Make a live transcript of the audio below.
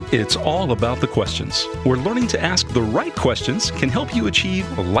It's all about the questions, where learning to ask the right questions can help you achieve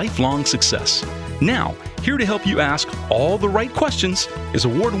lifelong success. Now, here to help you ask all the right questions is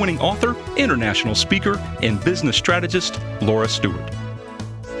award-winning author, international speaker, and business strategist, Laura Stewart.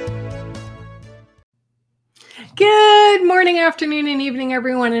 Good morning, afternoon, and evening,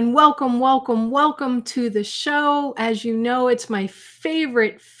 everyone, and welcome to the show. As you know, it's my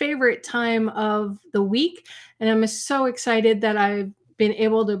favorite time of the week, and I'm so excited that I've been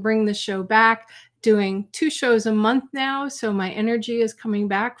able to bring the show back, doing 2 shows a month now, so my energy is coming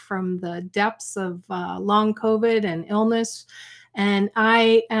back from the depths of long COVID and illness, and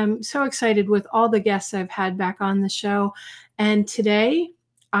I am so excited with all the guests I've had back on the show, and today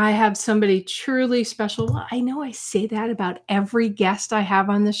I have somebody truly special. Well, I know I say that about every guest I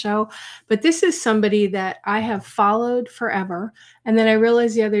have on the show, but this is somebody that I have followed forever. And then I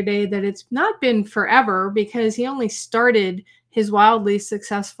realized the other day that it's not been forever because he only started his wildly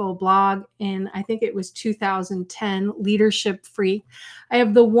successful blog in, I think it was 2010, Leadership Freak. I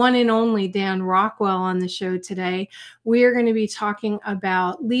have the one and only Dan Rockwell on the show today. We are going to be talking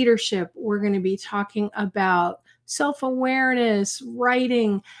about leadership. We're going to be talking about self-awareness,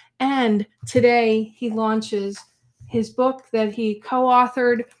 writing, and today he launches his book that he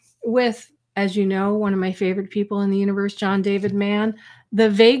co-authored with, as you know, one of my favorite people in the universe, John David Mann. The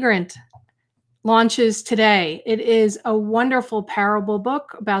Vagrant launches today. It is a wonderful parable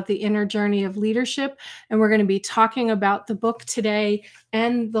book about the inner journey of leadership, and we're going to be talking about the book today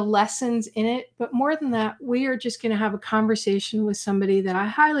and the lessons in it. But more than that, we are just going to have a conversation with somebody that I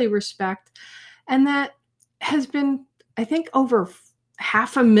highly respect and that has been, I think, over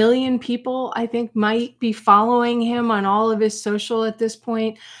 500,000 people, I think, might be following him on all of his social at this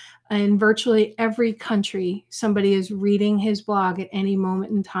point. In virtually every country, somebody is reading his blog at any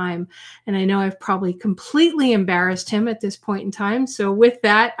moment in time. And I know I've probably completely embarrassed him at this point in time. So with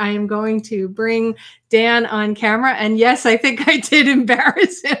that, I am going to bring Dan on camera. And yes, I think I did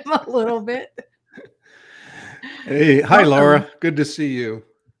embarrass him a little bit. Hey, hi, Laura. Good to see you.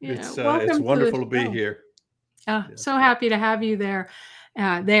 Yeah, It's wonderful to be here. So happy to have you there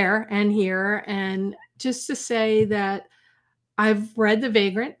and here. And just to say that I've read The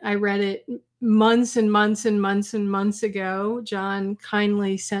Vagrant. I read it months ago. John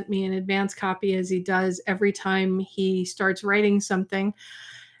kindly sent me an advance copy, as he does every time he starts writing something.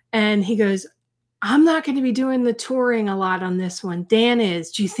 And he goes, I'm not going to be doing the touring a lot on this one. Dan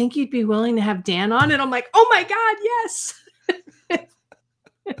is. Do you think you'd be willing to have Dan on? And I'm like, oh my God, yes.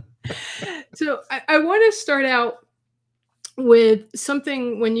 So I want to start out with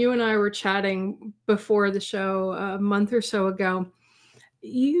something. When you and I were chatting before the show a month or so ago,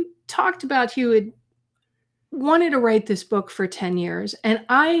 you talked about you had wanted to write this book for 10 years. And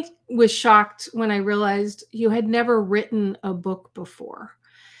I was shocked when I realized you had never written a book before.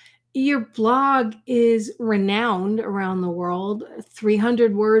 Your blog is renowned around the world,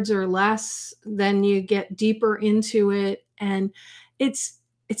 300 words or less. Then you get deeper into it. And it's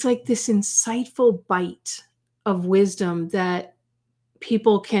like this insightful bite of wisdom that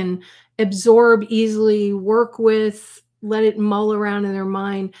people can absorb easily, work with, let it mull around in their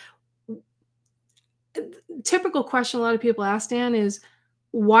mind. Typical question a lot of people ask, Dan, is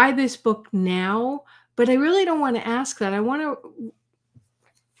why this book now? But I really don't want to ask that. I want to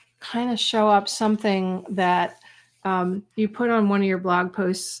kind of show up something that you put on one of your blog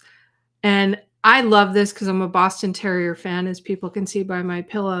posts. And I love this because I'm a Boston Terrier fan, as people can see by my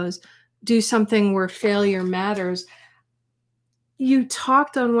pillows. Do something where failure matters. You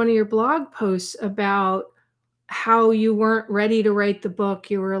talked on one of your blog posts about how you weren't ready to write the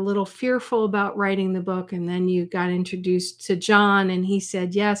book. You were a little fearful about writing the book. And then you got introduced to John and he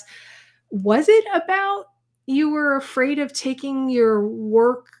said yes. Was it about you were afraid of taking your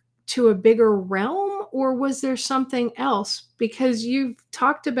work to a bigger realm, or was there something else? Because you've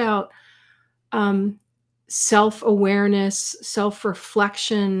talked about self-awareness,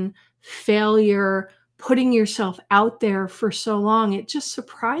 self-reflection, failure, putting yourself out there for so long. It just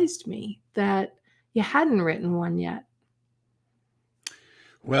surprised me that you hadn't written one yet.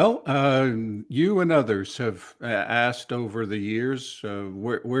 Well, you and others have asked over the years,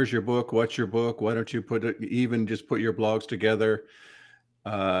 where's your book? What's your book? Why don't you just put your blogs together?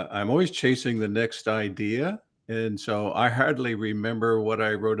 I'm always chasing the next idea. And so I hardly remember what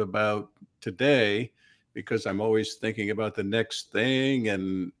I wrote about today because I'm always thinking about the next thing,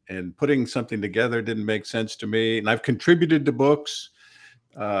 and putting something together didn't make sense to me. And I've contributed to books,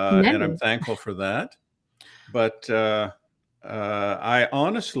 and I'm thankful for that. But I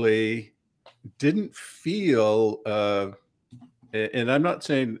honestly didn't feel, and I'm not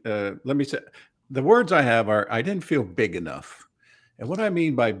saying, let me say, the words I have are, I didn't feel big enough. And what I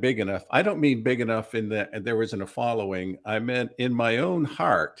mean by big enough, I don't mean big enough in that there wasn't a following. I meant in my own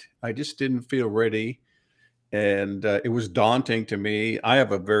heart, I just didn't feel ready. And it was daunting to me. I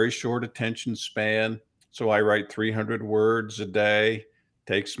have a very short attention span. So I write 300 words a day.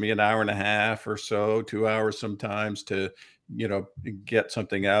 Takes me an hour and a half or so, 2 hours sometimes to, you know, get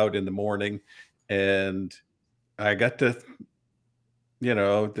something out in the morning. And I got to,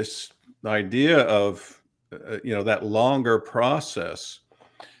 this idea of, that longer process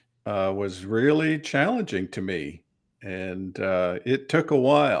was really challenging to me, and it took a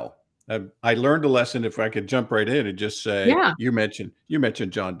while. I learned a lesson. If I could jump right in and just say, Yeah. you mentioned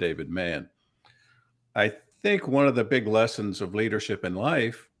John David Mann. I think one of the big lessons of leadership in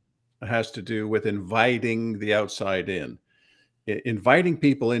life has to do with inviting the outside in, inviting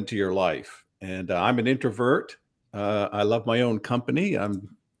people into your life. And I'm an introvert. I love my own company.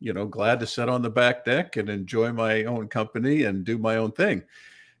 I'm, glad to sit on the back deck and enjoy my own company and do my own thing.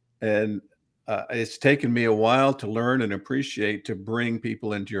 And it's taken me a while to learn and appreciate to bring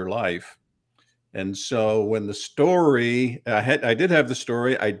people into your life. And so when the story, I did have the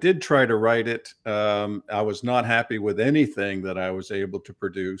story. I did try to write it. I was not happy with anything that I was able to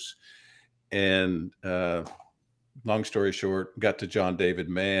produce. And long story short, got to John David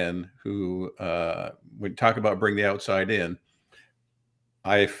Mann, who would talk about bring the outside in.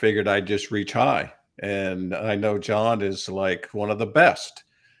 I figured I'd just reach high. And I know John is like one of the best.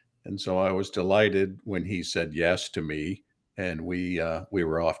 And so I was delighted when he said yes to me, and we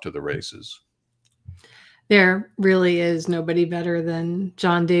were off to the races. There really is nobody better than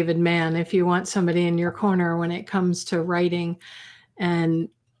John David Mann if you want somebody in your corner when it comes to writing. And,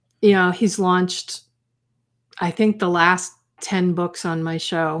 he's launched, I think, the last 10 books on my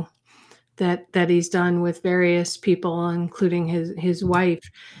show that he's done with various people, including his wife.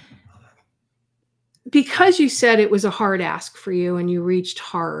 Because you said it was a hard ask for you and you reached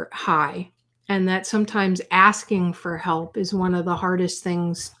high, and that sometimes asking for help is one of the hardest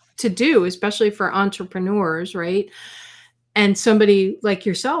things to do, especially for entrepreneurs, right? And somebody like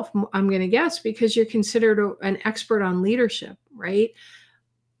yourself, I'm going to guess, because you're considered an expert on leadership, right?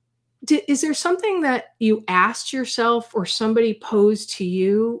 Is there something that you asked yourself or somebody posed to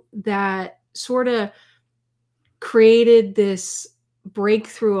you that sort of created this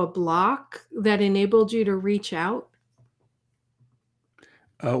breakthrough, a block that enabled you to reach out?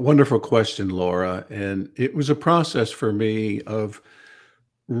 Wonderful question, Laura. And it was a process for me of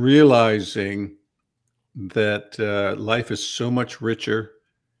realizing that life is so much richer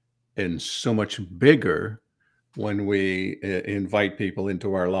and so much bigger when we invite people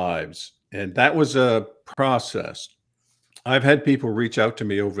into our lives. And that was a process. I've had people reach out to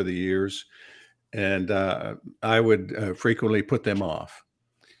me over the years, and I would frequently put them off.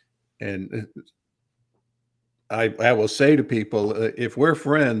 And I will say to people, if we're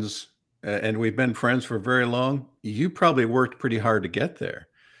friends and we've been friends for very long, you probably worked pretty hard to get there.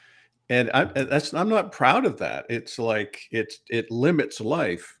 And I'm not proud of that. It's like it limits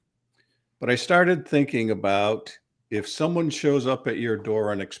life. But I started thinking about, if someone shows up at your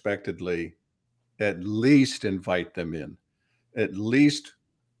door unexpectedly, at least invite them in. At least,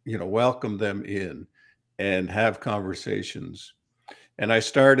 welcome them in and have conversations. And I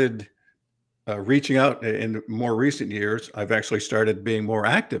started reaching out in more recent years. I've actually started being more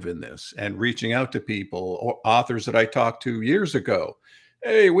active in this and reaching out to people or authors that I talked to years ago.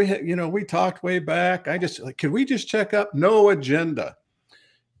 Hey, we talked way back. I just like, can we just check up? No agenda.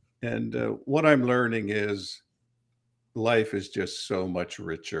 And what I'm learning is life is just so much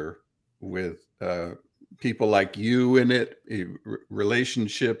richer with people like you in it,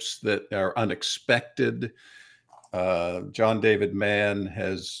 relationships that are unexpected. John David Mann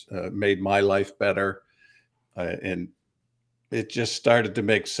has made my life better, and it just started to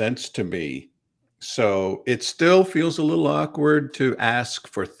make sense to me. So it still feels a little awkward to ask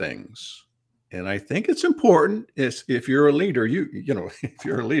for things. And I think it's important is if you're a leader, if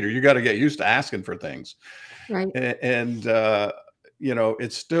you're a leader, you got to get used to asking for things. Right. And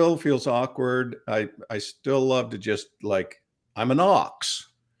it still feels awkward. I still love to just like, I'm an ox.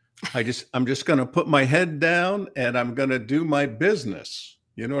 I'm just going to put my head down and I'm going to do my business.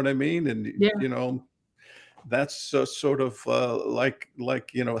 You know what I mean? And, Yeah. that's sort of like,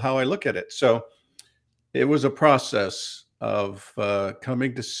 how I look at it. So it was a process of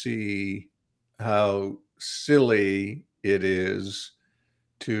coming to see how silly it is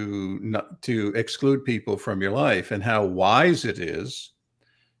to exclude people from your life, and how wise it is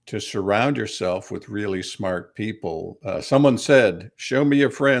to surround yourself with really smart people. Someone said, "Show me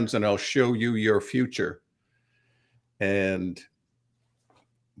your friends, and I'll show you your future." And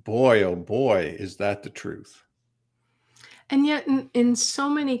boy, oh boy, is that the truth. And yet, in so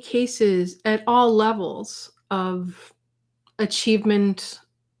many cases, at all levels of achievement,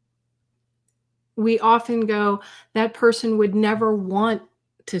 we often go, that person would never want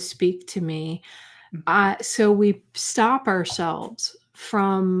to speak to me. So we stop ourselves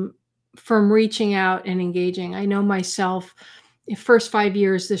from reaching out and engaging. I know myself, the first 5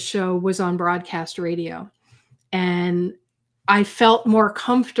 years, this show was on broadcast radio, and I felt more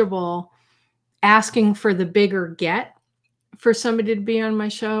comfortable asking for the bigger get for somebody to be on my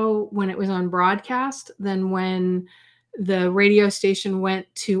show when it was on broadcast than when the radio station went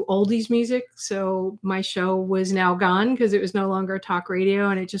to oldies music. So my show was now gone because it was no longer talk radio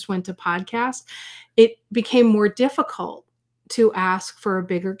and it just went to podcast. It became more difficult to ask for a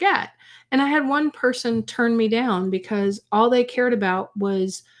bigger get. And I had one person turn me down because all they cared about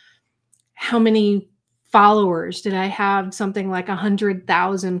was how many followers did I have, something like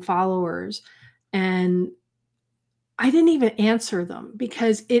 100,000 followers. And I didn't even answer them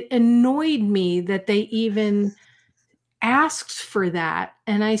because it annoyed me that they even asked for that.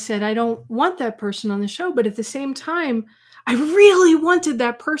 And I said, I don't want that person on the show. But at the same time, I really wanted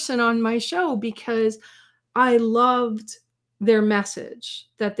that person on my show because I loved their message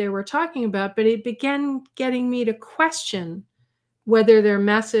that they were talking about. But it began getting me to question whether their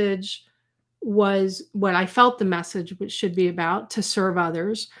message was what I felt the message should be about, to serve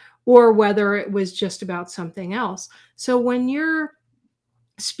others, or whether it was just about something else. So when you're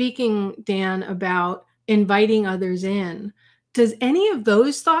speaking, Dan, about inviting others in, does any of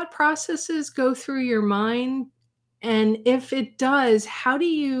those thought processes go through your mind? And if it does, how do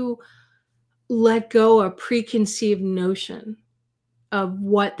you let go a preconceived notion of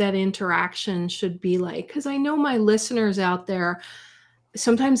what that interaction should be like? Because I know my listeners out there,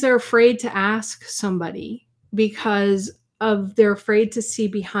 sometimes they're afraid to ask somebody because they're afraid to see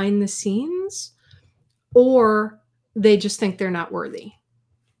behind the scenes, or they just think they're not worthy.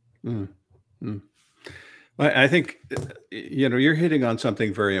 Mm, mm. Well, I think, you're hitting on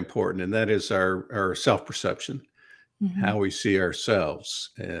something very important, and that is our self-perception, how we see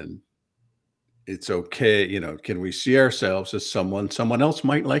ourselves. And it's okay, can we see ourselves as someone else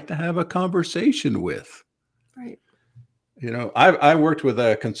might like to have a conversation with? Right. I worked with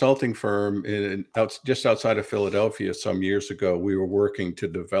a consulting firm just outside of Philadelphia some years ago. We were working to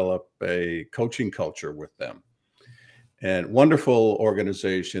develop a coaching culture with them, and wonderful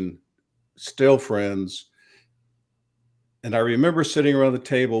organization, still friends. And I remember sitting around the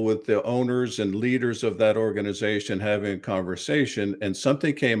table with the owners and leaders of that organization having a conversation, and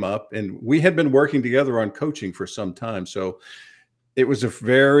something came up, and we had been working together on coaching for some time. So it was a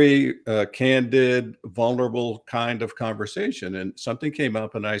very candid, vulnerable kind of conversation. And something came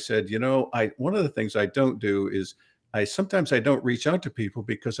up, and I said, one of the things I don't do is sometimes I don't reach out to people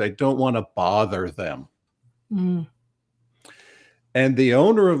because I don't want to bother them. Mm. And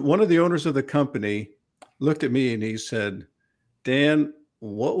one of the owners of the company looked at me and he said, Dan,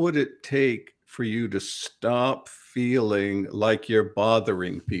 what would it take for you to stop feeling like you're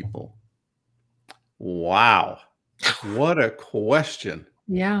bothering people? Wow. What a question.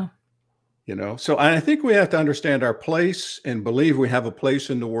 Yeah. So I think we have to understand our place and believe we have a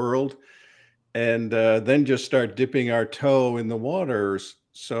place in the world, and then just start dipping our toe in the waters.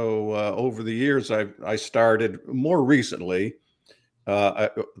 So over the years, I started more recently.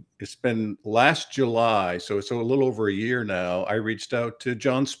 It's been last July, so it's a little over a year now. I reached out to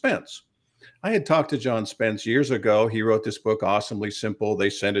John Spence. I had talked to John Spence years ago. He wrote this book, Awesomely Simple. They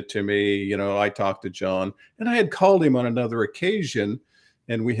sent it to me. I talked to John, and I had called him on another occasion,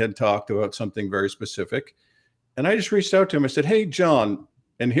 and we had talked about something very specific. And I just reached out to him. I said, hey, John,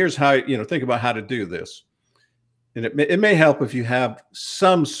 and here's how, think about how to do this. And it may help if you have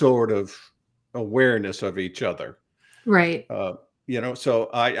some sort of awareness of each other. Right. So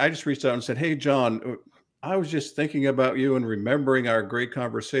I just reached out and said, hey, John, I was just thinking about you and remembering our great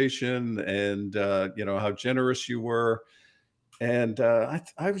conversation and, how generous you were. And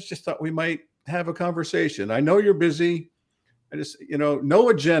I was just thought we might have a conversation. I know you're busy. I just, no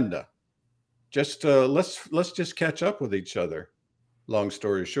agenda. Just let's just catch up with each other. Long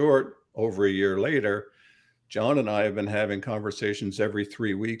story short, over a year later, John and I have been having conversations every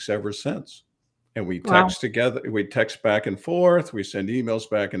 3 weeks ever since. And we text together, we text back and forth, we send emails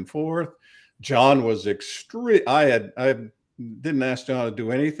back and forth. John was extreme. I didn't ask John to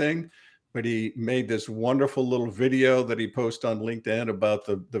do anything, but he made this wonderful little video that he posted on LinkedIn about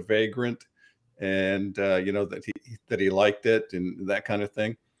the Vagrant, and that he liked it and that kind of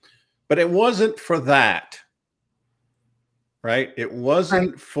thing. But it wasn't for that, right? It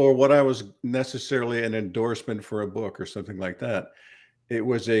wasn't for what I was necessarily an endorsement for a book or something like that. It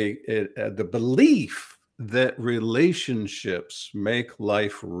was the belief that relationships make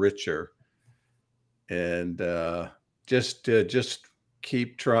life richer, and just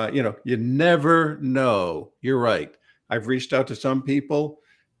keep trying. You never know. You're right. I've reached out to some people,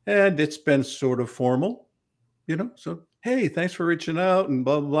 and it's been sort of formal. So, hey, thanks for reaching out and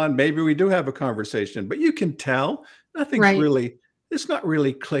blah, blah, blah. And maybe we do have a conversation, but you can tell nothing's Right. really, it's not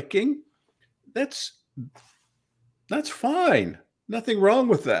really clicking. That's that's fine. Nothing wrong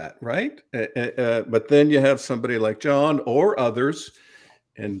with that, right? But then you have somebody like John or others,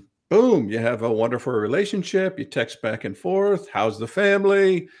 and boom, you have a wonderful relationship. You text back and forth. How's the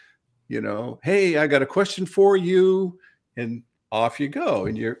family? Hey, I got a question for you, and off you go.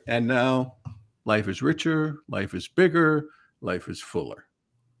 And now life is richer, life is bigger, life is fuller.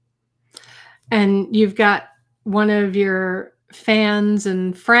 And you've got one of your fans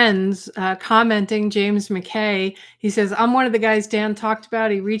and friends commenting, James McKay. He says, I'm one of the guys Dan talked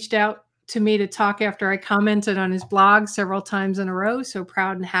about. He reached out to me to talk after I commented on his blog several times in a row. So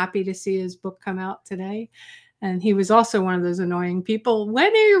proud and happy to see his book come out today. And he was also one of those annoying people.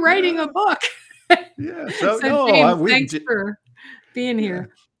 When are you writing a Yeah, book? yeah. So So no, James, thanks for being yeah.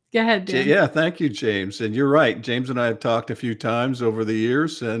 here. Go ahead, Dan. Yeah, thank you, James. And you're right. James and I have talked a few times over the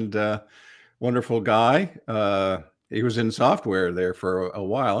years, and wonderful guy. He was in software there for a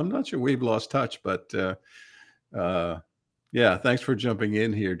while. I'm not sure we've lost touch, but uh, yeah, thanks for jumping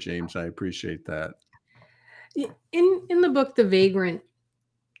in here, James. I appreciate that. In the book, The Vagrant,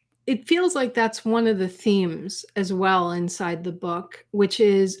 it feels like that's one of the themes as well inside the book, which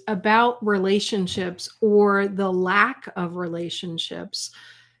is about relationships or the lack of relationships,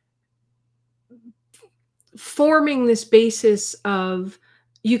 forming this basis of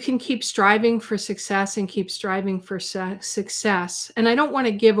you can keep striving for success and keep striving for success. And I don't want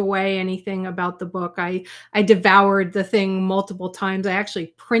to give away anything about the book. I devoured the thing multiple times. I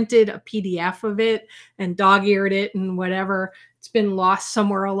actually printed a PDF of it and dog-eared it and whatever. It's been lost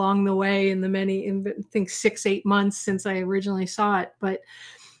somewhere along the way in I think 6-8 months since I originally saw it. But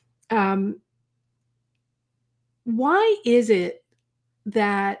um, why is it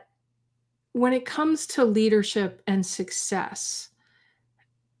that when it comes to leadership and success,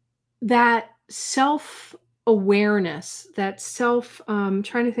 that self-awareness, that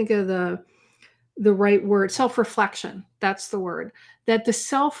trying to think of the right word, self-reflection, that's the word, that the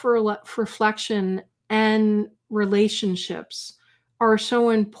self-reflection and relationships are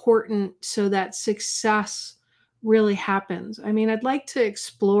so important so that success really happens? I mean, I'd like to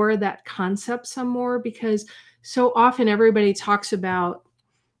explore that concept some more, because so often everybody talks about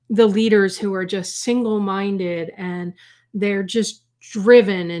the leaders who are just single-minded and they're just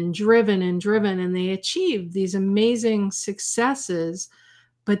driven and driven and driven, and they achieve these amazing successes,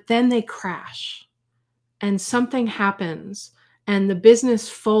 but then they crash and something happens and the business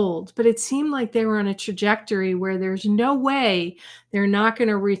folds. But it seemed like they were on a trajectory where there's no way they're not going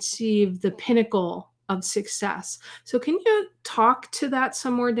to receive the pinnacle of success. So can you talk to that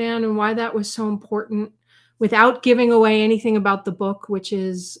some more, Dan, and why that was so important without giving away anything about the book, which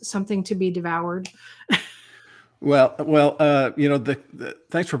is something to be devoured? Well,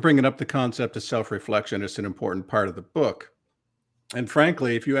 thanks for bringing up the concept of self-reflection. It's an important part of the book. And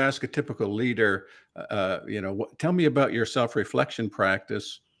frankly, if you ask a typical leader, tell me about your self-reflection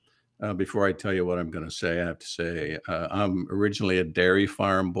practice. Before I tell you what I'm going to say, I have to say I'm originally a dairy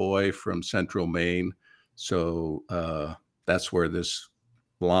farm boy from Central Maine, so that's where that's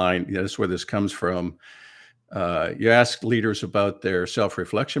where this comes from. You ask leaders about their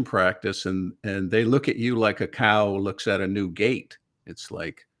self-reflection practice, and they look at you like a cow looks at a new gate. It's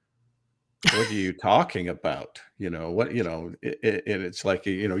like, what are you talking about? And it's like,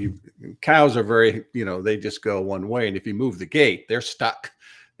 cows are very, they just go one way. And if you move the gate, they're stuck.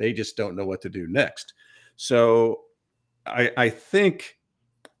 They just don't know what to do next. So I think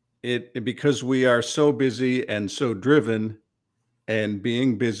because we are so busy and so driven, and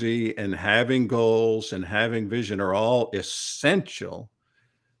being busy and having goals and having vision are all essential,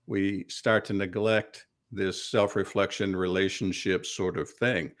 we start to neglect this self-reflection relationship sort of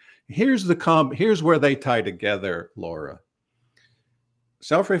thing. Here's where they tie together, Laura.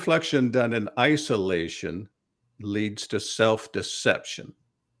 Self-reflection done in isolation leads to self-deception.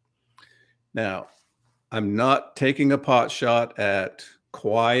 Now, I'm not taking a pot shot at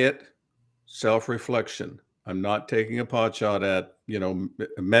quiet self-reflection. I'm not taking a pot shot at,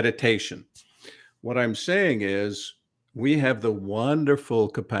 meditation. What I'm saying is we have the wonderful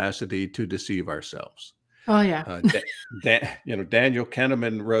capacity to deceive ourselves. Oh, yeah. Daniel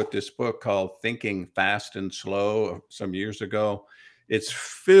Kahneman wrote this book called Thinking Fast and Slow some years ago. It's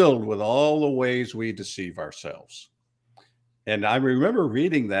filled with all the ways we deceive ourselves. And I remember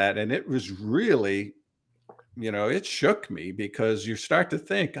reading that, and it was really it shook me because you start to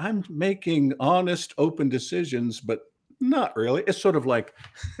think I'm making honest, open decisions, but not really. It's sort of like,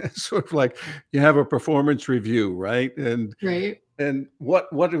 it's sort of like you have a performance review, right? Right. And what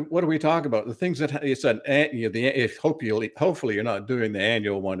do we talk about? The things that it's hopefully you're not doing the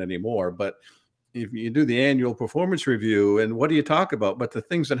annual one anymore, but if you do the annual performance review, and what do you talk about? But the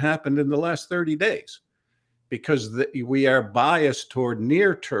things that happened in the last 30 days, because we are biased toward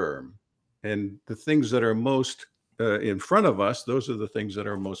near term, and the things that are most in front of us, those are the things that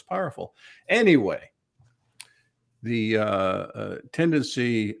are most powerful. Anyway, the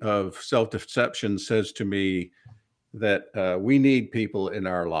tendency of self-deception says to me that we need people in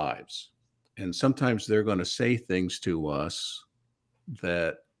our lives. And sometimes they're going to say things to us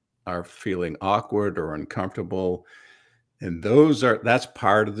that are feeling awkward or uncomfortable. And that's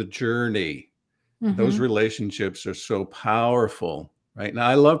part of the journey. Those Mm-hmm. relationships are so powerful, right? Now,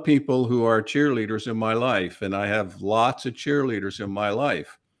 I love people who are cheerleaders in my life, and I have lots of cheerleaders in my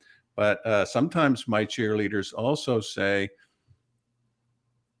life. But sometimes my cheerleaders also say,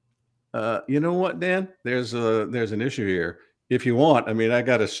 you know what, Dan? There's an issue here. If you want, I mean, I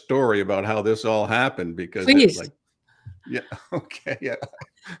got a story about how this all happened because it Please. like, yeah, okay, yeah.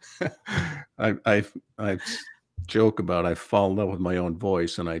 I joke about I fall in love with my own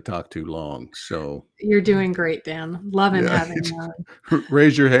voice and I talk too long. So You're doing great, Dan. Loving yeah, having you.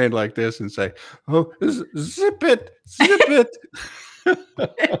 raise your hand like this and say, "Oh, zip it, zip it."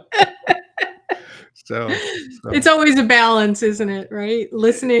 So, It's always a balance, isn't it? Right?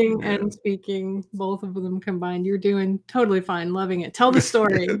 Listening yeah. and speaking, both of them combined. You're doing totally fine. Loving it. Tell the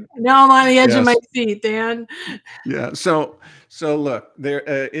story. Now I'm on the edge of my Yes. seat, Dan. Yeah. So look, there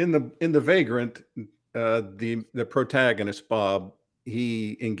in the Vagrant, the protagonist Bob,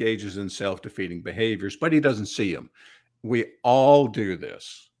 he engages in self-defeating behaviors, but he doesn't see them. We all do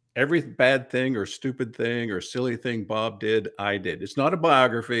this. Every bad thing or stupid thing or silly thing Bob did, I did. It's not a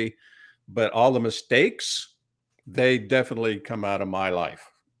biography, but all the mistakes, they definitely come out of my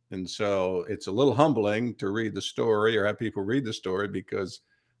life. And so it's a little humbling to read the story or have people read the story because,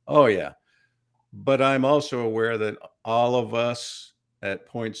 oh yeah. But I'm also aware that all of us at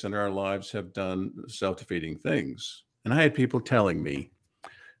points in our lives have done self-defeating things. And I had people telling me,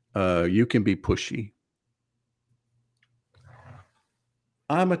 you can be pushy.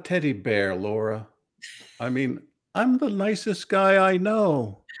 I'm a teddy bear, Laura. I mean, I'm the nicest guy I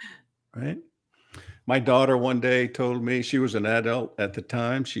know, right? My daughter one day told me, she was an adult at the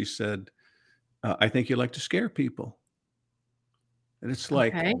time. She said, I think you like to scare people. And it's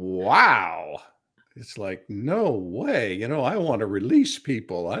like, Okay. wow. It's like, no way. I want to release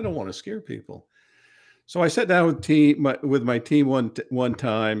people. I don't want to scare people. So I sat down with my team one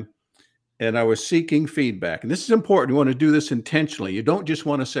time, and I was seeking feedback. And this is important. You want to do this intentionally. You don't just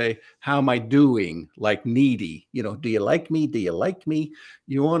want to say, how am I doing? Like needy, do you like me? Do you like me?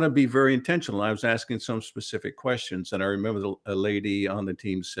 You want to be very intentional. I was asking some specific questions. And I remember a lady on the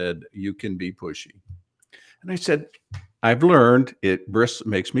team said, you can be pushy. And I said, I've learned it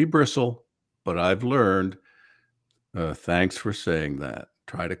makes me bristle, but I've learned, thanks for saying that.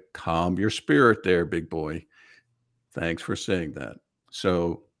 Try to calm your spirit there, big boy. Thanks for saying that.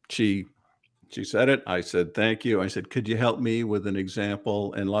 So she said it. I said, thank you. I said, could you help me with an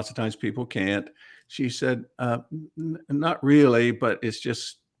example? And lots of times people can't. She said, not really, but it's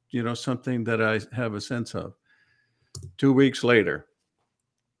just, something that I have a sense of. 2 weeks later,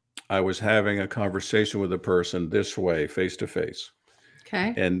 I was having a conversation with a person this way, face to face.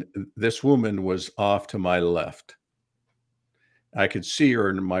 Okay. And this woman was off to my left. I could see her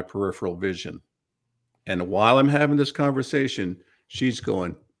in my peripheral vision. And while I'm having this conversation, she's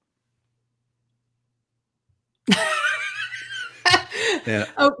going, and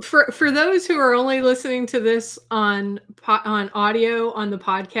Oh, for those who are only listening to this on audio on the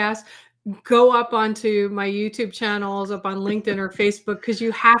podcast, go up onto my YouTube channels, up on LinkedIn or Facebook, because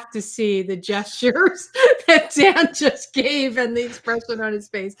you have to see the gestures that Dan just gave and the expression on his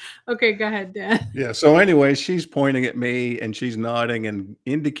face. Okay, go ahead, Dan. yeah. So anyway, she's pointing at me and she's nodding and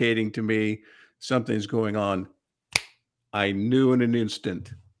indicating to me something's going on. I knew in an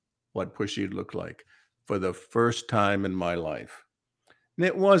instant what pushy looked like for the first time in my life. And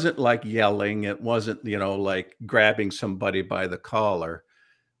it wasn't like yelling. It wasn't, like grabbing somebody by the collar,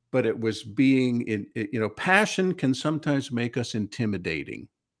 but it was being passion can sometimes make us intimidating.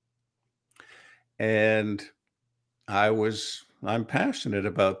 And I'm passionate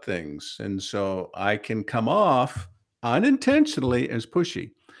about things. And so I can come off unintentionally as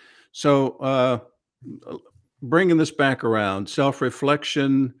pushy. So, bringing this back around,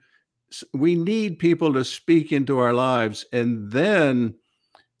 self-reflection, we need people to speak into our lives. And then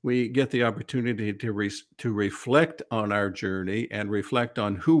we get the opportunity to reflect on our journey and reflect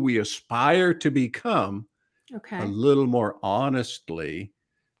on who we aspire to become a Okay. little more honestly.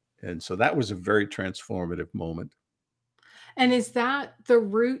 And so that was a very transformative moment. And is that the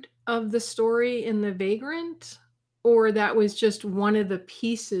root of the story in The Vagrant? Or that was just one of the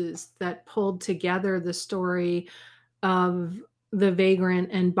pieces that pulled together the story of The Vagrant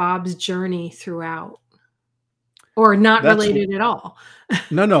and Bob's journey throughout? Or not That's related at all?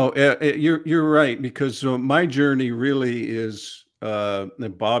 no, you're right, because my journey really is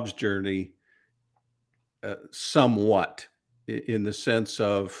Bob's journey, somewhat, in the sense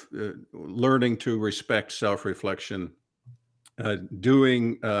of learning to respect self-reflection,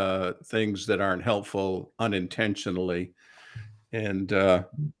 doing things that aren't helpful unintentionally, and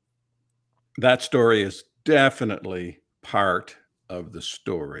that story is definitely part of the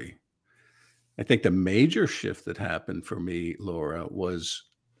story. I think the major shift that happened for me, Laura, was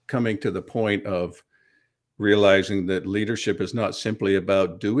coming to the point of realizing that leadership is not simply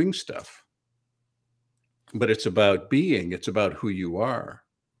about doing stuff, but it's about being, it's about who you are.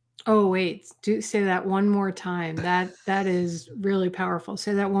 Oh, wait, do say that one more time. That is really powerful.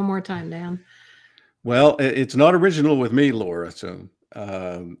 Say that one more time, Dan. Well, it's not original with me, Laura. So,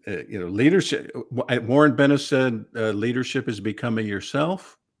 leadership. Warren Bennett said, "Leadership is becoming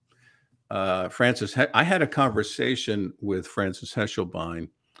yourself." I had a conversation with Francis Hesselbein.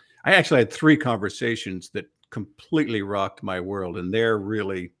 I actually had 3 conversations that completely rocked my world, and they're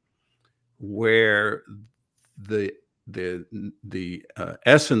really where the the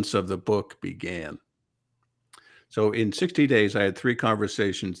essence of the book began. So in 60 days, I had 3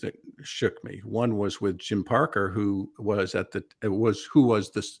 conversations that shook me. One was with Jim Parker, who was the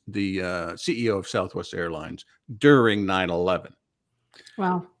CEO of Southwest Airlines during 9/11.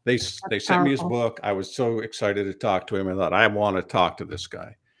 Wow, They that's sent me his powerful. book. I was so excited to talk to him. I thought, I want to talk to this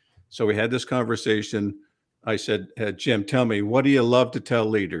guy. So we had this conversation. I said, Jim, tell me, what do you love to tell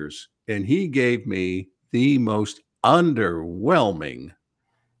leaders? And he gave me the most underwhelming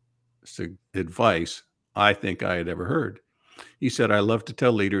advice I think I had ever heard. He said, I love to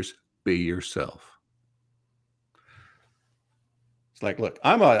tell leaders, be yourself. It's like, look,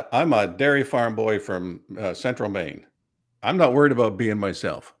 I'm a dairy farm boy from Central Maine. I'm not worried about being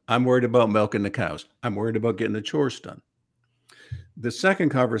myself. I'm worried about milking the cows. I'm worried about getting the chores done. The second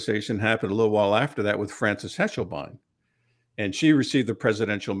conversation happened a little while after that with Frances Hesselbein, and she received the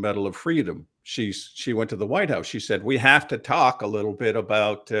Presidential Medal of Freedom. She went to the White House. She said, we have to talk a little bit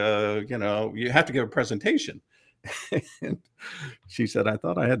about, you have to give a presentation. And she said, I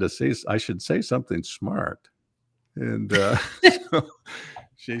thought I should say something smart. And so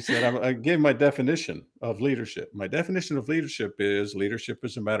she said, I gave my definition of leadership. My definition of leadership is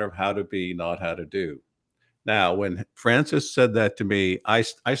a matter of how to be, not how to do. Now, when Frances said that to me, I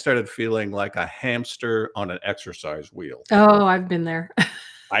started feeling like a hamster on an exercise wheel. Oh, I've been there.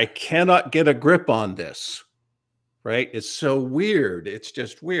 I cannot get a grip on this, right? It's so weird. It's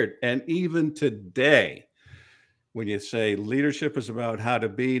just weird. And even today, when you say leadership is about how to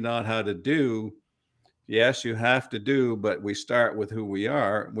be, not how to do, yes, you have to do, but we start with who we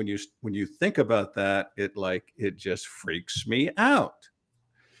are. When you think about that, it just freaks me out.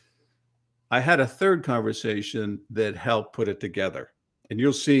 I had a third conversation that helped put it together, and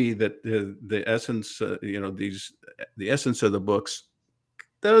you'll see that the essence, the essence of the books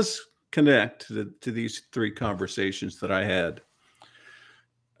does connect to these 3 conversations that I had,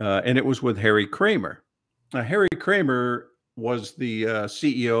 and it was with Harry Kramer. Now, Harry Kramer was the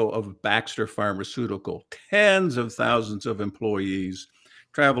CEO of Baxter Pharmaceutical, tens of thousands of employees,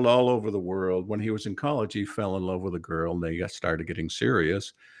 traveled all over the world. When he was in college, he fell in love with a girl, and they started getting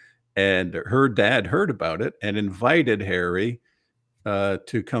serious. And her dad heard about it and invited Harry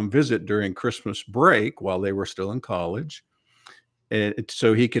to come visit during Christmas break while they were still in college, and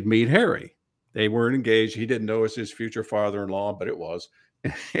so he could meet Harry. They weren't engaged. He didn't know it was his future father-in-law, but it was.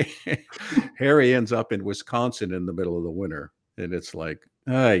 Harry ends up in Wisconsin in the middle of the winter, and it's like,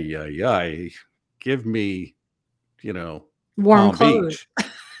 ay, ay, ay, give me, Warm Palm clothes. Beach.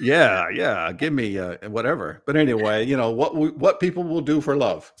 Yeah, give me whatever. But anyway, what people will do for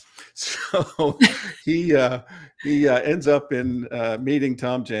love. So he ends up in meeting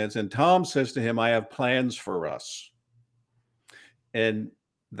Tom Jansen. Tom says to him, "I have plans for us," and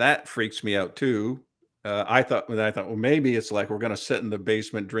that freaks me out too. I thought, well, maybe it's like we're going to sit in the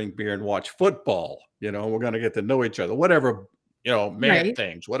basement, drink beer, and watch football. We're going to get to know each other. Whatever, man Right.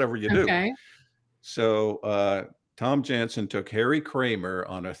 things, whatever you do. Okay. So Tom Jansen took Harry Kramer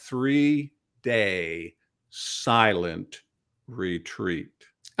on a 3-day silent retreat.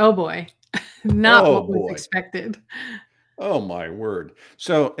 Oh boy. Not Oh what was boy. expected. Oh my word.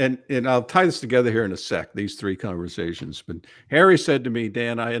 So, and I'll tie this together here in a sec, these three conversations. But Harry said to me,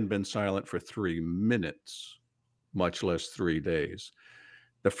 Dan, I hadn't been silent for 3 minutes, much less 3 days.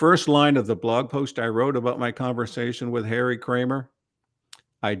 The first line of the blog post I wrote about my conversation with Harry Kramer,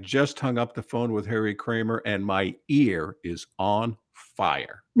 I just hung up the phone with Harry Kramer and my ear is on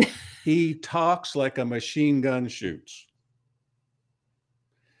fire. He talks like a machine gun shoots.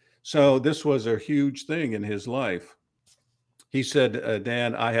 So this was a huge thing in his life. He said,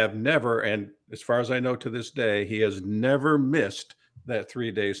 Dan, I have never, and as far as I know to this day, he has never missed that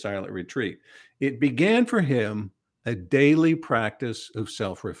 3 day silent retreat. It began for him a daily practice of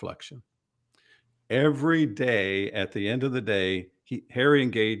self reflection. Every day, at the end of the day, Harry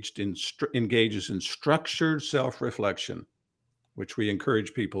engages in structured self reflection, which we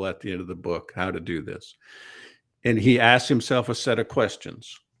encourage people at the end of the book how to do this. And he asks himself a set of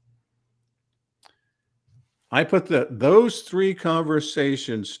questions. I put those three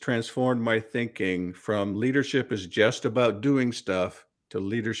conversations transformed my thinking from leadership is just about doing stuff to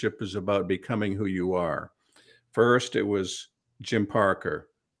leadership is about becoming who you are. First, it was Jim Parker,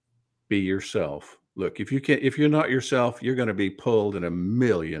 be yourself. Look, if you're not yourself, you're going to be pulled in a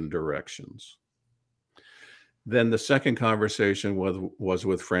million directions. Then the second conversation was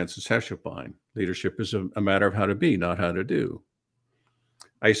with Francis Hesselbein. Leadership is a matter of how to be, not how to do.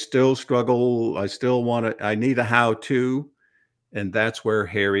 I still struggle. I need a how to. And that's where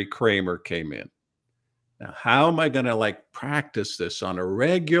Harry Kramer came in. Now, how am I going to practice this on a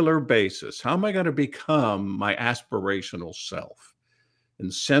regular basis? How am I going to become my aspirational self?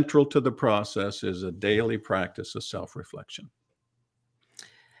 And central to the process is a daily practice of self-reflection.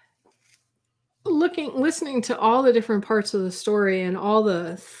 Listening to all the different parts of the story and all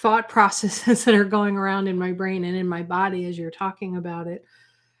the thought processes that are going around in my brain and in my body as you're talking about it,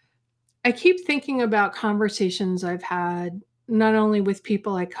 I keep thinking about conversations I've had, not only with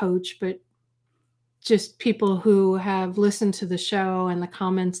people I coach, but just people who have listened to the show and the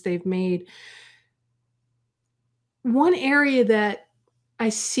comments they've made. One area that I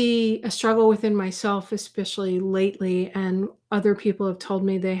see a struggle within myself, especially lately, and other people have told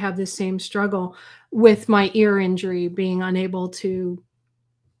me they have the same struggle with my ear injury, being unable to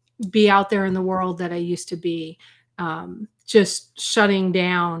be out there in the world that I used to be, just shutting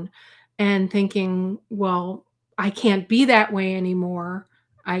down and thinking, well, I can't be that way anymore.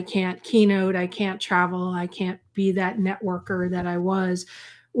 I can't keynote, I can't travel, I can't be that networker that I was.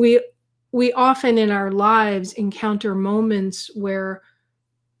 We we often in our lives encounter moments where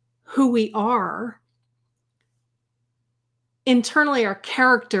who we are internally, our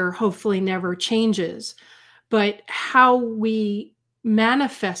character hopefully never changes, but how we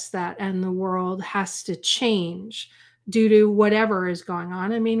manifest that in the world has to change due to whatever is going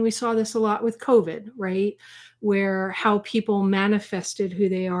on. I mean, we saw this a lot with COVID, right? Where how people manifested who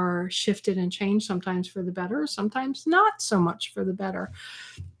they are shifted and changed, sometimes for the better, sometimes not so much for the better.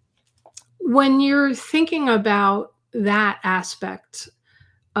 When you're thinking about that aspect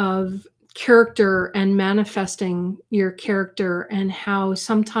of character and manifesting your character, and how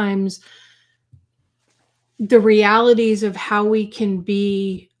sometimes the realities of how we can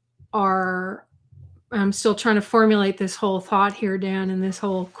be are, I'm still trying to formulate this whole thought here, Dan, and this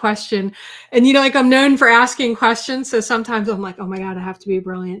whole question. And I'm known for asking questions, so sometimes I'm like, oh my God, I have to be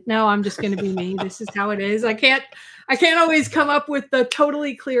brilliant. No, I'm just going to be me. This is how it is. I can't always come up with the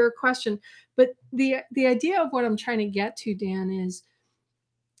totally clear question. But the idea of what I'm trying to get to, Dan, is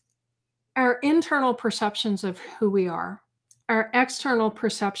our internal perceptions of who we are, our external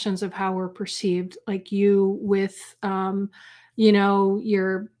perceptions of how we're perceived, like you with,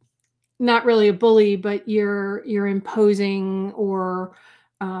 you're not really a bully, but you're imposing, or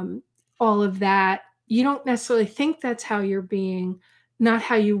all of that. You don't necessarily think that's how you're being, not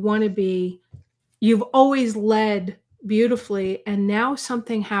how you want to be. You've always led beautifully, and now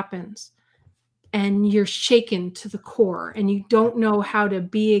something happens and you're shaken to the core and you don't know how to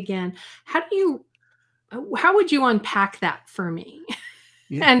be again. How would you unpack that for me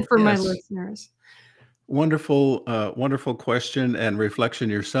and for my Yes. listeners? Wonderful question and reflection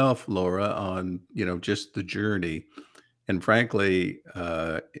yourself, Laura, on just the journey. And frankly,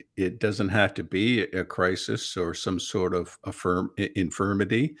 it doesn't have to be a crisis or some sort of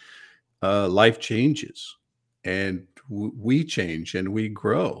infirmity. Life changes, and we change and we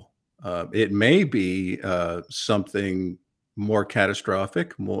grow. It may be something more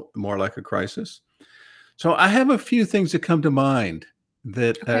catastrophic, more like a crisis. So I have a few things that come to mind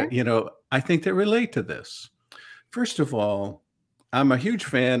that Okay. I think that relate to this. First of all, I'm a huge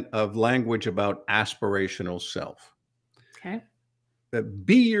fan of language about aspirational self. Okay.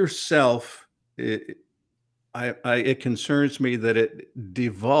 Be yourself it concerns me that it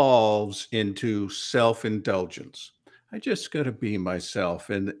devolves into self-indulgence. I just got to be myself,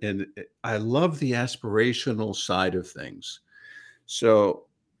 and I love the aspirational side of things. So,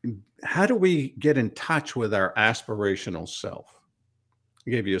 how do we get in touch with our aspirational self?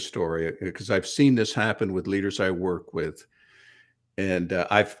 I gave you a story because I've seen this happen with leaders I work with, and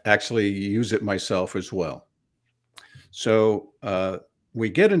I've actually used it myself as well. So, we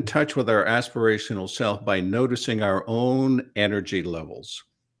get in touch with our aspirational self by noticing our own energy levels.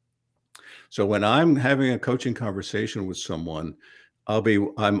 So when I'm having a coaching conversation with someone,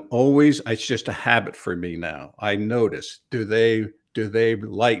 I'm always, it's just a habit for me now. I notice, do they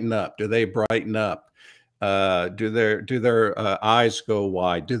lighten up? Do they brighten up? Do their eyes go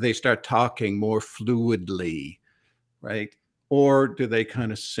wide? Do they start talking more fluidly, right? Or do they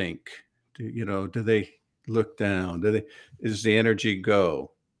kind of sink? Do they look down? Is the energy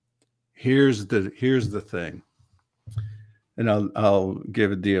go? Here's the thing, and I'll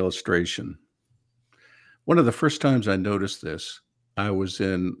give the illustration. One of the first times I noticed this, I was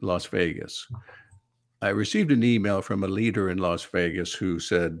in Las Vegas. I received an email from a leader in Las Vegas who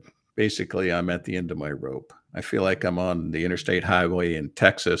said, basically, I'm at the end of my rope. I feel like I'm on the interstate highway in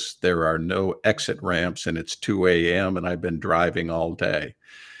Texas. There are no exit ramps, and it's 2 a.m., and I've been driving all day.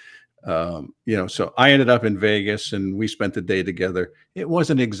 So I ended up in Vegas, and we spent the day together. It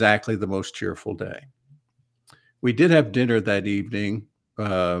wasn't exactly the most cheerful day. We did have dinner that evening.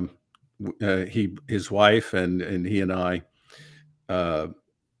 His wife, and he and I. Uh,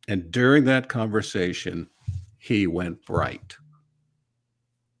 and during that conversation, he went bright.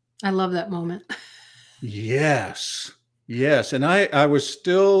 I love that moment. Yes. Yes. And I was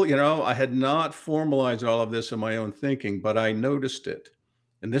still, I had not formalized all of this in my own thinking, but I noticed it.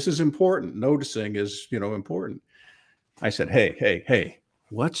 And this is important. Noticing is, important. I said, hey,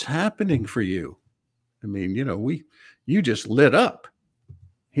 what's happening for you? I mean, you just lit up.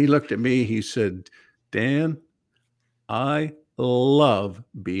 He looked at me. He said, Dan, I love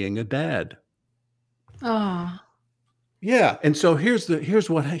being a dad. Oh, Yeah, and so here's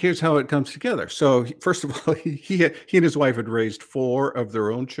how it comes together. So first of all, he and his wife had raised 4 of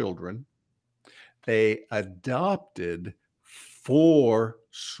their own children. They adopted 4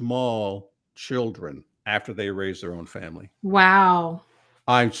 small children after they raised their own family. wow.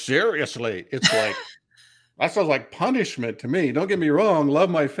 I'm seriously, it's like that sounds like punishment to me. Don't get me wrong, love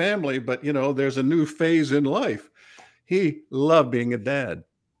my family, but there's a new phase in life. He loved being a dad.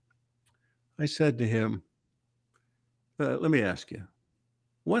 I said to him, let me ask you,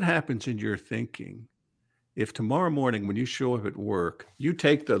 what happens in your thinking if tomorrow morning when you show up at work, you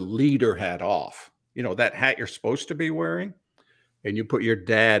take the leader hat off, that hat you're supposed to be wearing, and you put your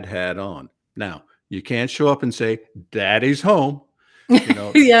dad hat on? Now, you can't show up and say, Daddy's home.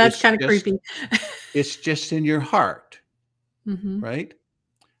 Yeah, that's It's kind of just creepy. it's just in your heart, Hmm. right?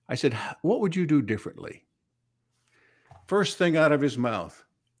 I said, what would you do differently? First thing out of his mouth,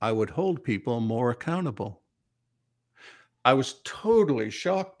 I would hold people more accountable. I was totally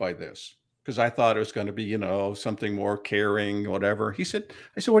shocked by this because I thought it was going to be, something more caring, whatever. I said,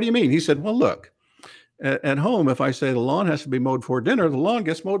 what do you mean? He said, well, look, at home, if I say the lawn has to be mowed before dinner, the lawn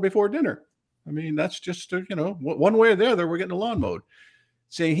gets mowed before dinner. I mean, that's just, one way or the other, we're getting the lawn mowed.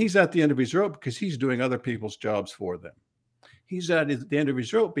 Saying he's at the end of his rope because he's doing other people's jobs for them. He's at the end of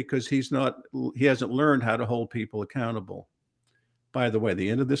his rope because he hasn't learned how to hold people accountable. By the way, the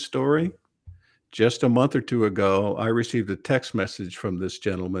end of this story, just a month or two ago, I received a text message from this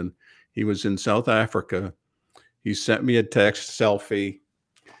gentleman. He was in South Africa. He sent me a text selfie,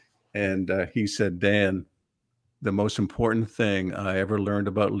 and he said, Dan, the most important thing I ever learned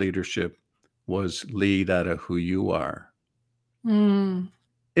about leadership was lead out of who you are. Mm.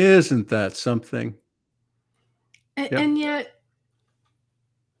 Isn't that something? And, Yep. and yet,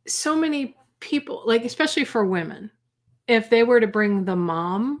 so many people, like especially for women, if they were to bring the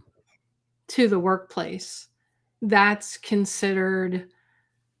mom to the workplace, that's considered,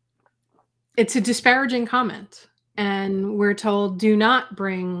 it's a disparaging comment. And we're told, do not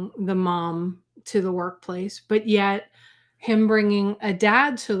bring the mom to the workplace. But yet, him bringing a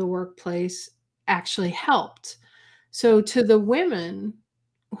dad to the workplace actually helped. So, to the women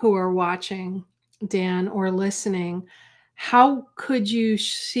who are watching, Dan, or listening, how could you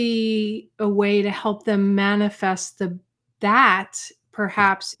see a way to help them manifest that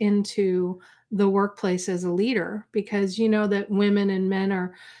perhaps into the workplace as a leader? Because you know that women and men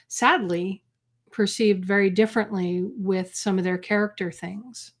are sadly perceived very differently with some of their character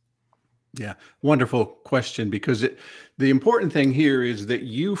things. Yeah, wonderful question, because the important thing here is that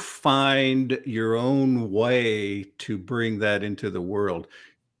you find your own way to bring that into the world.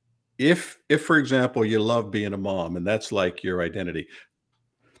 if for example, you love being a mom and that's like your identity.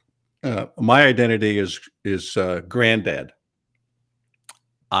 My identity is granddad.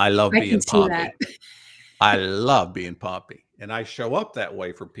 I love I can being see that. Poppy. I love being Poppy, and I show up that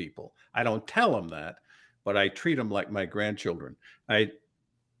way for people. I don't tell them that, but I treat them like my grandchildren. I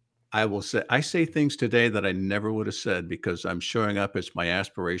I will say I say things today that I never would have said because I'm showing up as my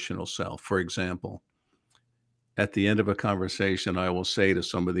aspirational self. For example, at the end of a conversation, I will say to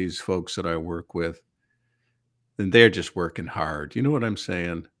some of these folks that I work with, and they're just working hard. You know what I'm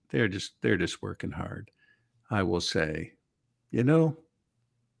saying? They're just working hard. I will say, you know,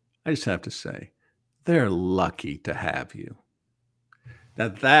 I just have to say, they're lucky to have you. Now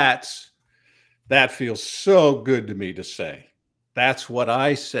that feels so good to me to say. That's what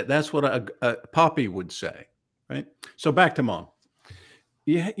I said. That's what a Poppy would say, right? So back to mom.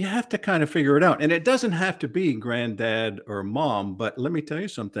 You have to kind of figure it out, and it doesn't have to be granddad or mom. But let me tell you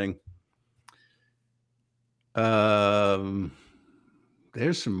something. Um,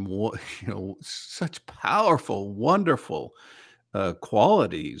 there's some such powerful, wonderful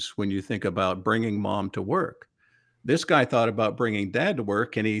qualities when you think about bringing mom to work. This guy thought about bringing dad to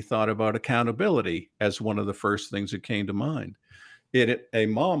work, and he thought about accountability as one of the first things that came to mind. A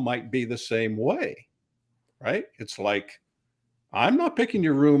mom might be the same way, right? It's like, I'm not picking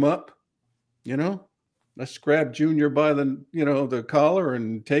your room up, you know. Let's grab Junior by the collar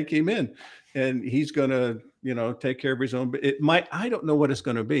and take him in, and he's gonna, take care of his own. But it might, I don't know what it's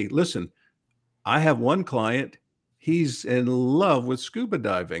going to be. Listen, I have one client. He's in love with scuba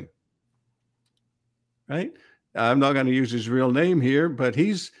diving, right? I'm not going to use his real name here, but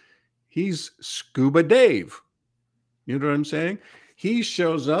he's Scuba Dave. You know what I'm saying? He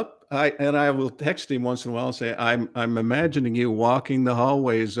shows up, I will text him once in a while and say, I'm imagining you walking the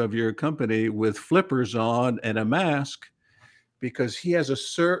hallways of your company with flippers on and a mask because he has a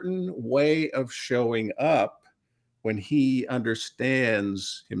certain way of showing up when he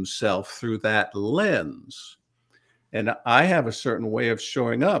understands himself through that lens. And I have a certain way of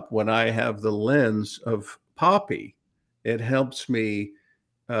showing up when I have the lens of Poppy. It helps me,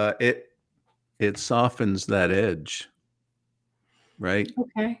 it softens that edge, right?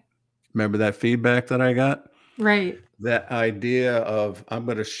 Okay. Remember that feedback that I got? Right. That idea of I'm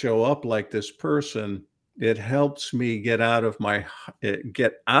going to show up like this person, it helps me get out of my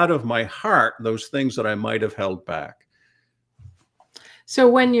heart those things that I might have held back. So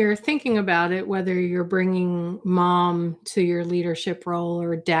when you're thinking about it, whether you're bringing mom to your leadership role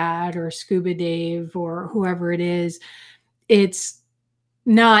or dad or Scuba Dave or whoever it is, it's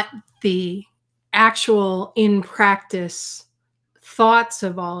not the actual in practice thoughts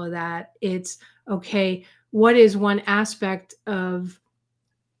of all of that. It's okay, what is one aspect of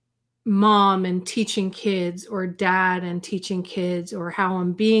mom and teaching kids or dad and teaching kids or how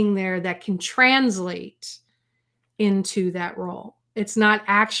I'm being there that can translate into that role. It's not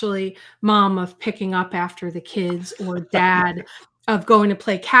actually mom of picking up after the kids or dad of going to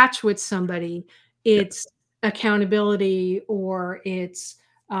play catch with somebody. Yeah. It's accountability or it's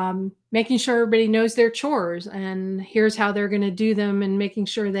making sure everybody knows their chores and here's how they're going to do them and making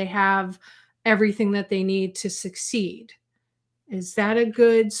sure they have everything that they need to succeed. Is that a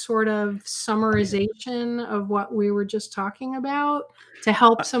good sort of summarization of what we were just talking about to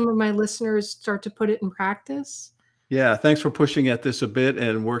help some of my listeners start to put it in practice? Yeah, thanks for pushing at this a bit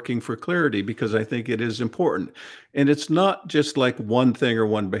and working for clarity because I think it is important. And it's not just like one thing or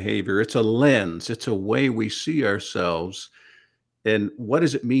one behavior, it's a lens, it's a way we see ourselves. And what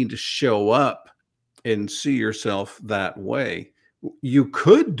does it mean to show up and see yourself that way? You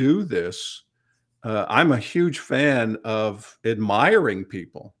could do this. I'm a huge fan of admiring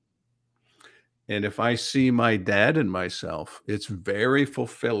people. And if I see my dad and myself, it's very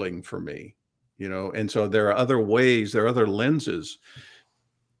fulfilling for me, and so there are other ways, there are other lenses.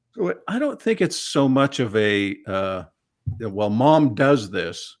 So I don't think it's so much of well, mom does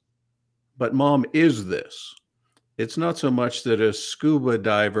this, but mom is this. It's not so much that a scuba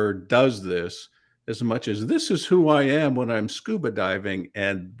diver does this as much as this is who I am when I'm scuba diving.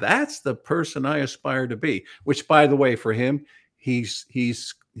 And that's the person I aspire to be, which by the way, for him, he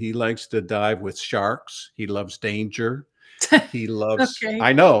likes to dive with sharks. He loves danger. He loves, Okay.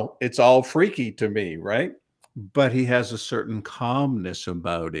 I know it's all freaky to me, right? But he has a certain calmness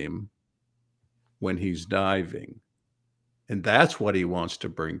about him when he's diving. And that's what he wants to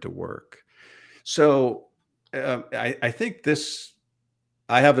bring to work. So I think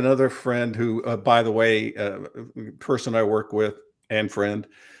I have another friend who, by the way, person I work with and friend,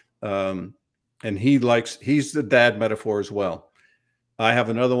 um, and he's the dad metaphor as well. I have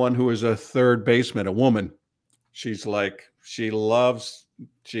another one who is a third baseman, a woman. She loves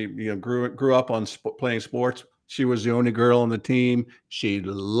she grew up on playing sports. She was the only girl on the team. She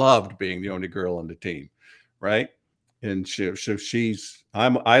loved being the only girl on the team, right? And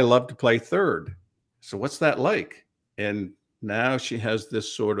I love to play third. So what's that like? And now she has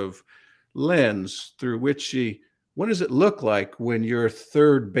this sort of lens through which what does it look like when your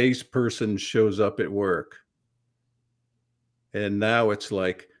third base person shows up at work? And now it's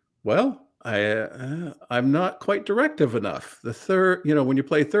like, well, I'm not quite directive enough. The third, when you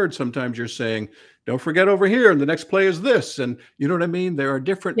play third, sometimes you're saying, don't forget over here, and the next play is this, and you know what I mean. There are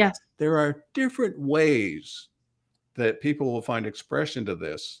different Yes. ways that people will find expression to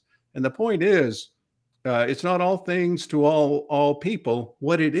this, and the point is, it's not all things to all people.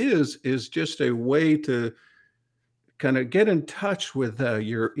 What it is just a way to kind of get in touch with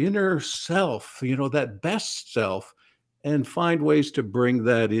your inner self, that best self, and find ways to bring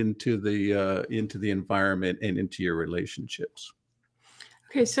that into the environment and into your relationships.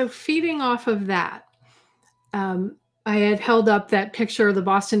 Okay, so feeding off of that, I had held up that picture of the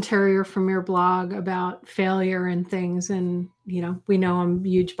Boston Terrier from your blog about failure and things. And, we know I'm a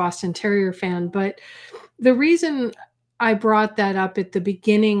huge Boston Terrier fan. But the reason I brought that up at the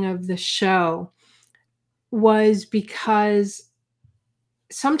beginning of the show was because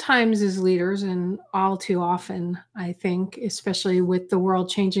sometimes as leaders, and all too often, I think, especially with the world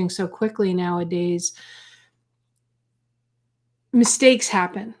changing so quickly nowadays, mistakes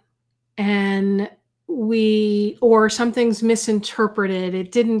happen. And or something's misinterpreted.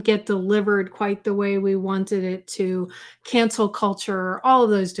 It didn't get delivered quite the way we wanted it to. Cancel culture, all of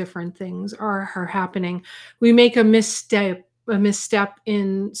those different things are happening. We make a misstep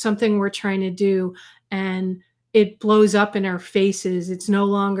in something we're trying to do, and it blows up in our faces. It's no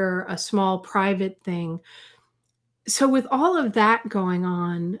longer a small private thing. So with all of that going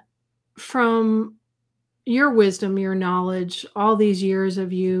on, from your wisdom, your knowledge, all these years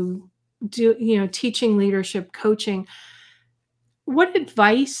of teaching leadership, coaching, what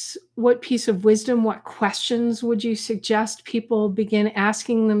advice, what piece of wisdom, what questions would you suggest people begin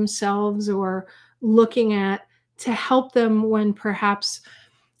asking themselves or looking at to help them when perhaps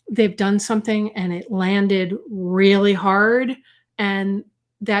they've done something and it landed really hard, and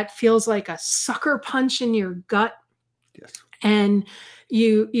that feels like a sucker punch in your gut? Yes. And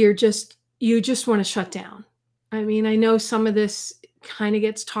you just want to shut down. I mean, I know some of this kind of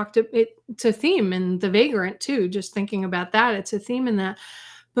gets it's a theme in the Vagrant too. Just thinking about that, it's a theme in that.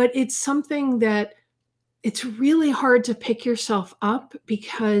 But it's something that it's really hard to pick yourself up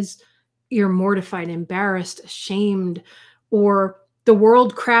because you're mortified, embarrassed, ashamed, or the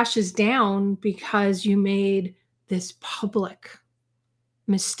world crashes down because you made this public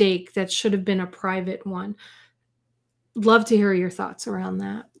mistake that should have been a private one. Love to hear your thoughts around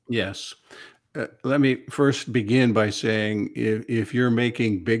that. Yes. Let me first begin by saying if you're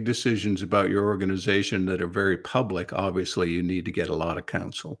making big decisions about your organization that are very public, obviously you need to get a lot of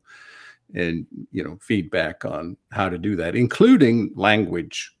counsel and feedback on how to do that, including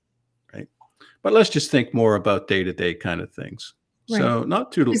language, right? But let's just think more about day-to-day kind of things. Right. So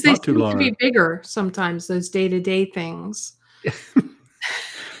not too Because they seem long to be bigger sometimes, those day-to-day things.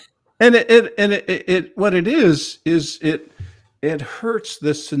 And what it is it hurts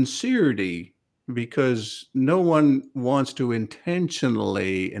the sincerity, because no one wants to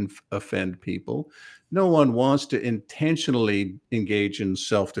intentionally offend people. No one wants to intentionally engage in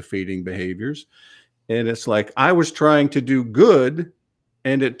self-defeating behaviors. And it's like, I was trying to do good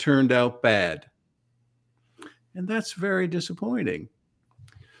and it turned out bad. And that's very disappointing.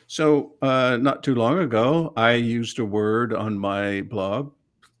 So not too long ago, I used a word on my blog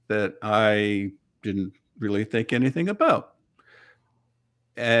that I didn't really think anything about.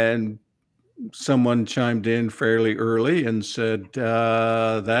 And someone chimed in fairly early and said,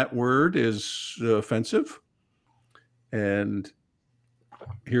 that word is offensive. And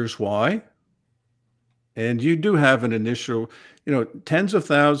here's why. And you do have an initial, tens of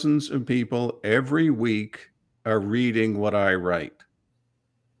thousands of people every week are reading what I write.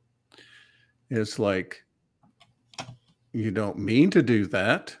 It's like, you don't mean to do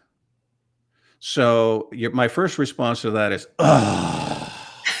that. So my first response to that is,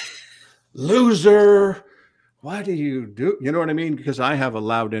 loser. Why do you do? You know what I mean? Because I have a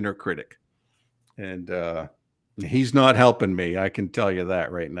loud inner critic, and he's not helping me. I can tell you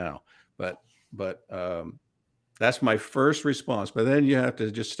that right now. But that's my first response. But then you have to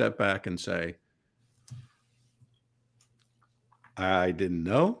just step back and say, I didn't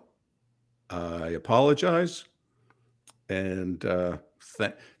know. I apologize. And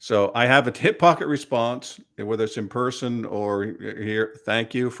so I have a hip pocket response, whether it's in person or here.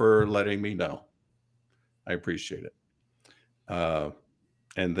 Thank you for letting me know. I appreciate it.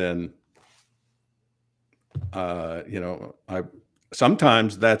 And then,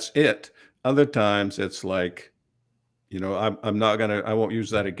 sometimes that's it. Other times it's like, I'm not I won't use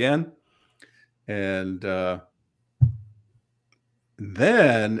that again. And and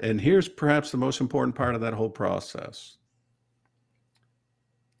here's perhaps the most important part of that whole process.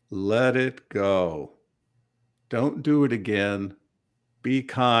 Let it go. Don't do it again. Be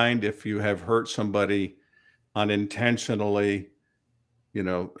kind if you have hurt somebody unintentionally,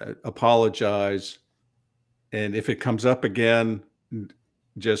 apologize. And if it comes up again,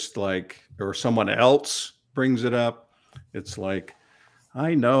 just like, or someone else brings it up, it's like,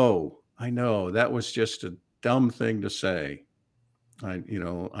 I know that was just a dumb thing to say. I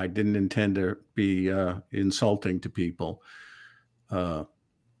didn't intend to be insulting to people. And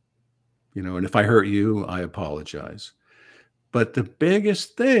if I hurt you, I apologize. But the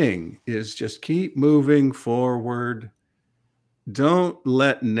biggest thing is just keep moving forward. Don't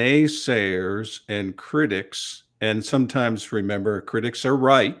let naysayers and critics, and sometimes remember, critics are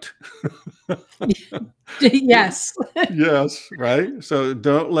right. Yes. Yes, right. So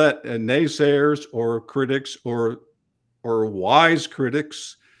don't let naysayers or critics or wise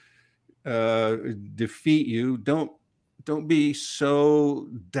critics defeat you. Don't be so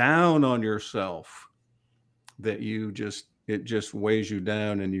down on yourself that it just weighs you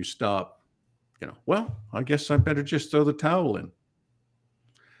down and you stop. Well, I guess I better just throw the towel in.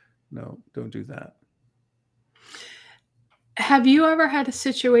 No, don't do that. Have you ever had a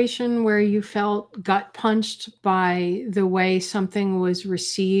situation where you felt gut punched by the way something was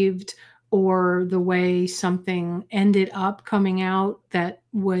received or the way something ended up coming out that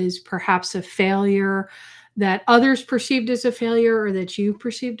was perhaps a failure that others perceived as a failure or that you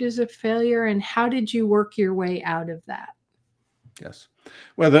perceived as a failure? And how did you work your way out of that? Yes.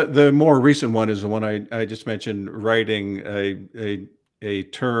 Well, the more recent one is the one I just mentioned, writing a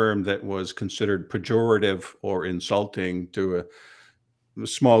term that was considered pejorative or insulting to a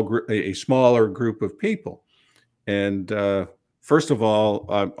smaller group of people. And first of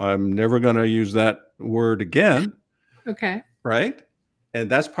all, I'm never going to use that word again. Okay. Right. And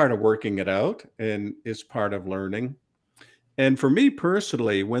that's part of working it out, and it's part of learning. And for me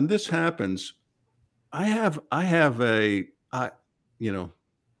personally, when this happens, I have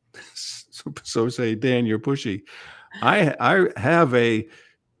so say, Dan, you're pushy. I have a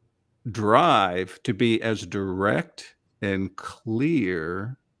drive to be as direct and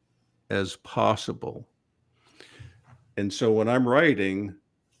clear as possible. And so when I'm writing,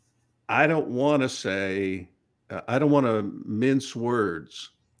 I don't want to mince words.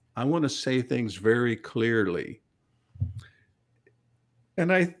 I want to say things very clearly.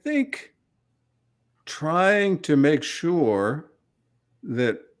 And I think trying to make sure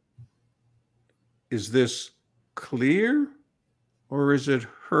that, is this clear or is it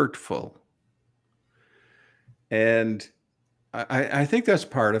hurtful? And I think that's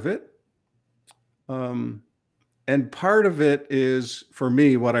part of it. And part of it is, for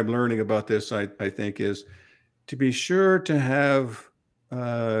me, what I'm learning about this, I think, is to be sure to have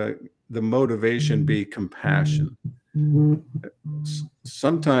the motivation be compassion.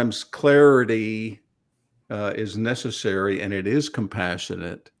 Sometimes clarity is necessary, and it is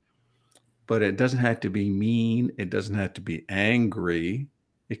compassionate, but it doesn't have to be mean. It doesn't have to be angry.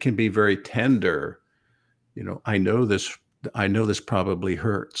 It can be very tender. I know this probably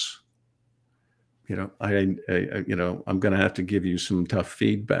hurts. I'm going to have to give you some tough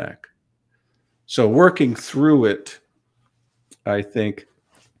feedback. So working through it, I think,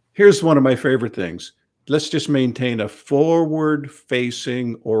 here's one of my favorite things. Let's just maintain a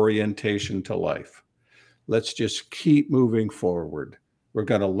forward-facing orientation to life. Let's just keep moving forward. We're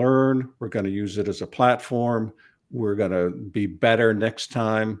going to learn. We're going to use it as a platform. We're going to be better next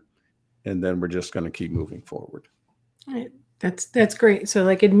time. And then we're just going to keep moving forward. Right. That's great. So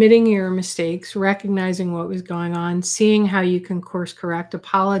like admitting your mistakes, recognizing what was going on, seeing how you can course correct,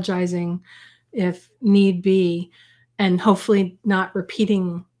 apologizing if need be, and hopefully not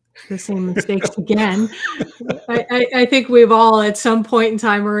repeating the same mistakes again. I think we've all at some point in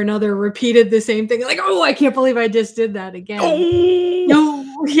time or another repeated the same thing. Like, oh, I can't believe I just did that again. Oh!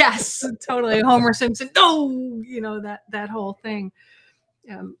 No, yes, totally. Homer Simpson. No, that whole thing.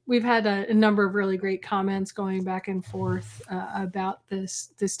 We've had a number of really great comments going back and forth about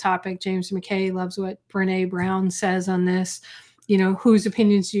this topic. James McKay loves what Brene Brown says on this. Whose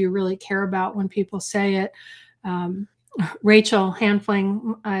opinions do you really care about when people say it? Rachel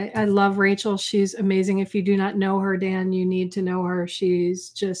Hanfling, I love Rachel. She's amazing. If you do not know her, Dan, you need to know her. She's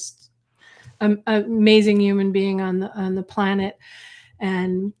just an amazing human being on the planet.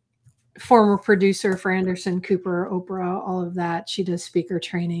 And former producer for Anderson Cooper, Oprah, all of that. She does speaker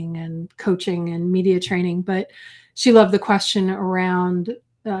training and coaching and media training, but she loved the question around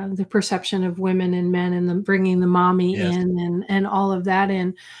the perception of women and men and bringing the mommy Yes. in and all of that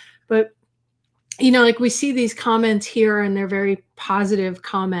in. But like we see these comments here, and they're very positive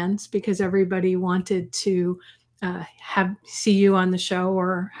comments because everybody wanted to see you on the show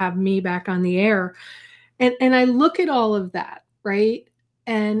or have me back on the air. And I look at all of that, right?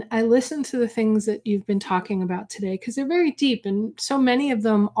 And I listen to the things that you've been talking about today because they're very deep, and so many of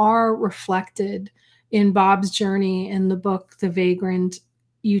them are reflected in Bob's journey in the book, The Vagrant.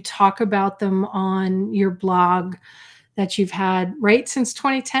 You talk about them on your blog that you've had right since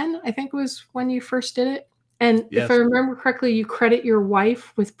 2010, I think was when you first did it. And if I Yes. remember correctly, you credit your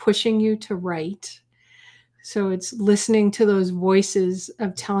wife with pushing you to write. So it's listening to those voices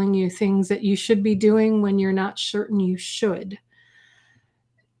of telling you things that you should be doing when you're not certain you should.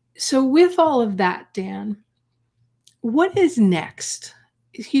 So with all of that, Dan, what is next?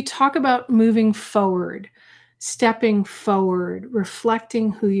 You talk about moving forward, stepping forward,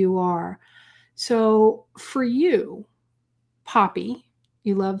 reflecting who you are. So for you, Poppy,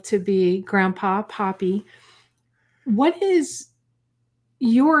 you love to be Grandpa Poppy. What is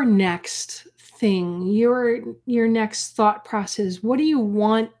your next thing, your next thought process? What do you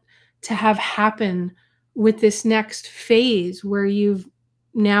want to have happen with this next phase where you've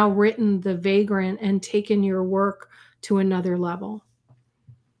now written The Vagrant and taken your work to another level?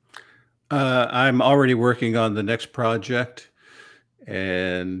 I'm already working on the next project,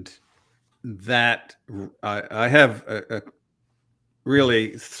 and that I have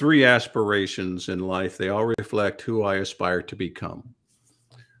really three aspirations in life. They all reflect who I aspire to become.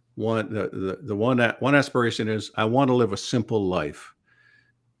 One aspiration is I want to live a simple life.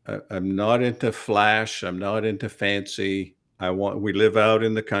 I'm not into flash. I'm not into fancy. We live out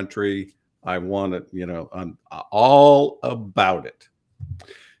in the country. I want it, I'm all about it.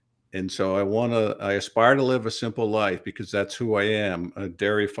 And so I aspire to live a simple life because that's who I am, a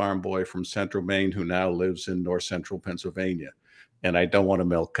dairy farm boy from central Maine who now lives in north central Pennsylvania. And I don't want to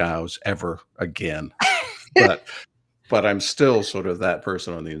milk cows ever again. But I'm still sort of that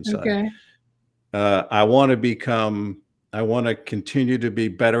person on the inside. Okay. I want to continue to be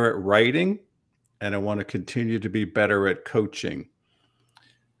better at writing, and I want to continue to be better at coaching.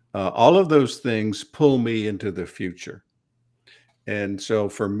 All of those things pull me into the future. And so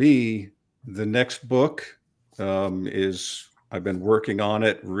for me, the next book is, I've been working on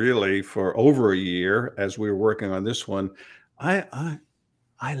it really for over a year as we were working on this one. I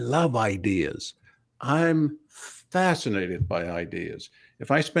love ideas. I'm fascinated by ideas. If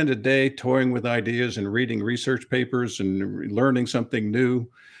I spend a day toying with ideas and reading research papers and learning something new,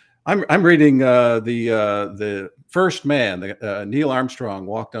 I'm reading the first man, Neil Armstrong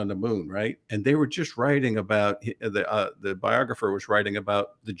walked on the moon, right? And they were just writing about the biographer was writing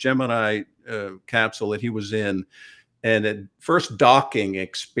about the Gemini capsule that he was in, and at first docking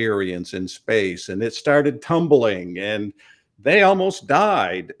experience in space, and it started tumbling, and they almost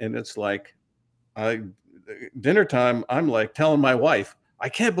died. And it's like, dinner time, I'm like telling my wife, I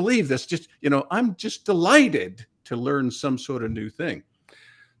can't believe this. I'm just delighted to learn some sort of new thing.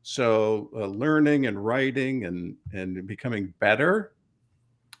 So learning and writing and becoming better,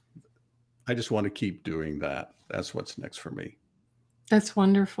 I just want to keep doing that. That's what's next for me. That's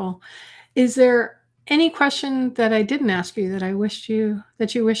wonderful. Is there any question that I didn't ask you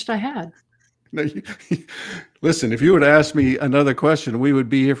that you wished I had? No, listen, if you would ask me another question, we would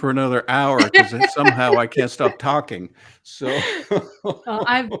be here for another hour because somehow I can't stop talking. So Well,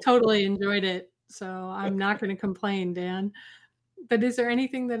 I've totally enjoyed it, so I'm not going to complain, Dan. But is there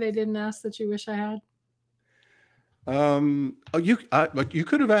anything that I didn't ask that you wish I had? You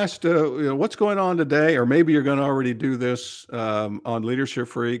could have asked, what's going on today, or maybe you're going to already do this on Leadership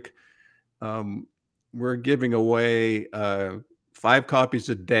Freak. We're giving away 5 copies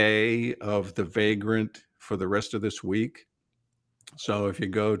a day of The Vagrant for the rest of this week. So if you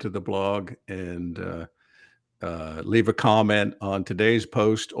go to the blog and leave a comment on today's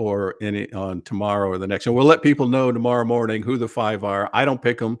post or on tomorrow or the next, and we'll let people know tomorrow morning who the 5 are. I don't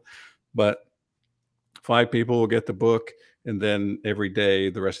pick them, but 5 people will get the book, and then every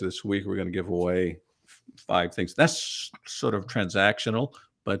day the rest of this week we're going to give away 5 things. That's sort of transactional,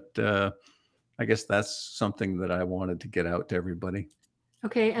 but I guess that's something that I wanted to get out to everybody.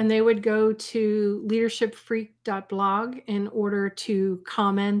 Okay, and they would go to leadershipfreak.blog in order to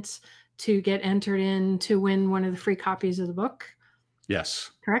comment to get entered in to win one of the free copies of the book.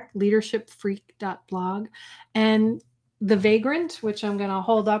 Yes. Correct? Leadershipfreak.blog. And The Vagrant, which I'm going to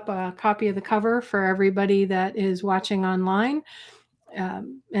hold up a copy of the cover for everybody that is watching online.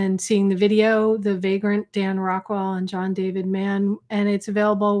 and seeing the video, The Vagrant, Dan Rockwell and John David Mann, and it's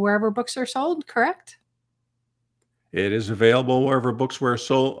available wherever books are sold, correct? It is available wherever books are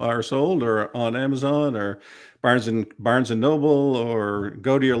sold, or on Amazon, or Barnes and Noble, or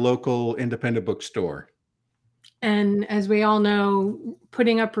go to your local independent bookstore. And as we all know,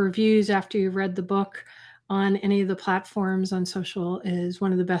 putting up reviews after you've read the book on any of the platforms on social is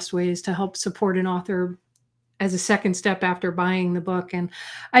one of the best ways to help support an author as a second step after buying the book. And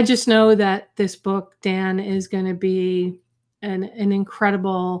I just know that this book, Dan, is going to be an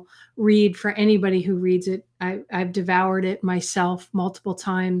incredible read for anybody who reads it. I've devoured it myself multiple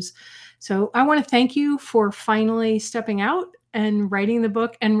times. So I want to thank you for finally stepping out and writing the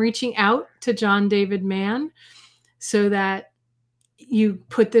book and reaching out to John David Mann so that you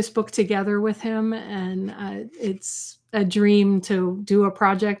put this book together with him. And it's a dream to do a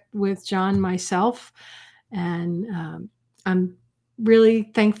project with John myself. And I'm really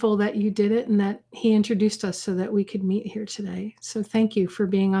thankful that you did it and that he introduced us so that we could meet here today. So thank you for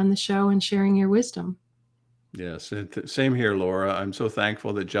being on the show and sharing your wisdom. Yes, same here, Laura. I'm so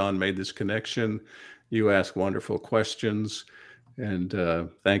thankful that John made this connection. You ask wonderful questions, and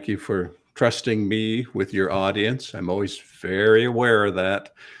thank you for trusting me with your audience. I'm always very aware of that.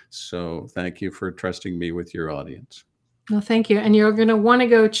 So thank you for trusting me with your audience. Well, thank you. And you're going to want to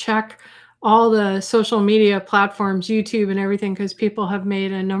go check all the social media platforms, YouTube and everything, because people have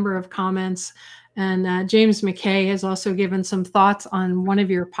made a number of comments. And James McKay has also given some thoughts on one of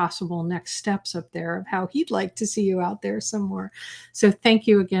your possible next steps up there of how he'd like to see you out there some more. So thank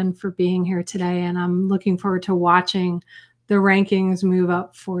you again for being here today. And I'm looking forward to watching the rankings move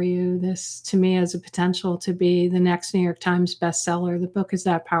up for you. This, to me, has a potential to be the next New York Times bestseller. The book is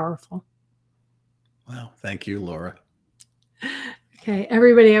that powerful. Well, thank you, Laura. Okay,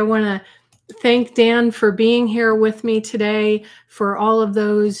 everybody, I want to thank Dan for being here with me today, for all of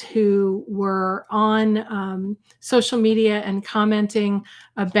those who were on social media and commenting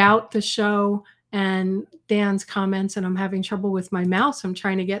about the show and Dan's comments. And I'm having trouble with my mouse. I'm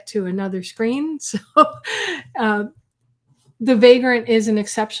trying to get to another screen. So The Vagrant is an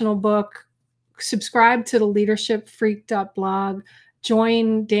exceptional book. Subscribe to the leadershipfreak.blog.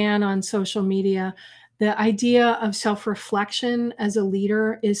 Join Dan on social media. The idea of self-reflection as a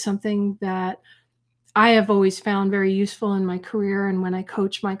leader is something that I have always found very useful in my career and when I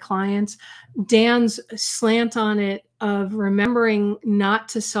coach my clients. Dan's slant on it of remembering not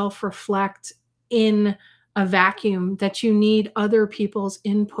to self-reflect in a vacuum, that you need other people's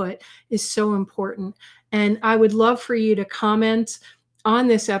input, is so important. And I would love for you to comment on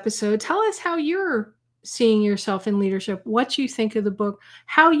this episode. Tell us how you're seeing yourself in leadership, what you think of the book,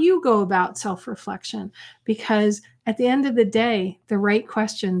 how you go about self-reflection, because at the end of the day, the right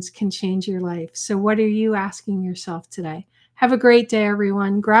questions can change your life. So what are you asking yourself today? Have a great day,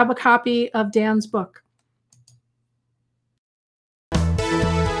 everyone. Grab a copy of Dan's book.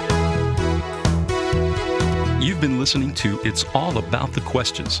 You've been listening to It's All About the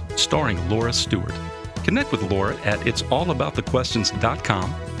Questions, starring Laura Stewart. Connect with Laura at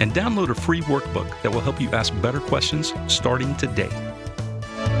it'sallaboutthequestions.com and download a free workbook that will help you ask better questions starting today.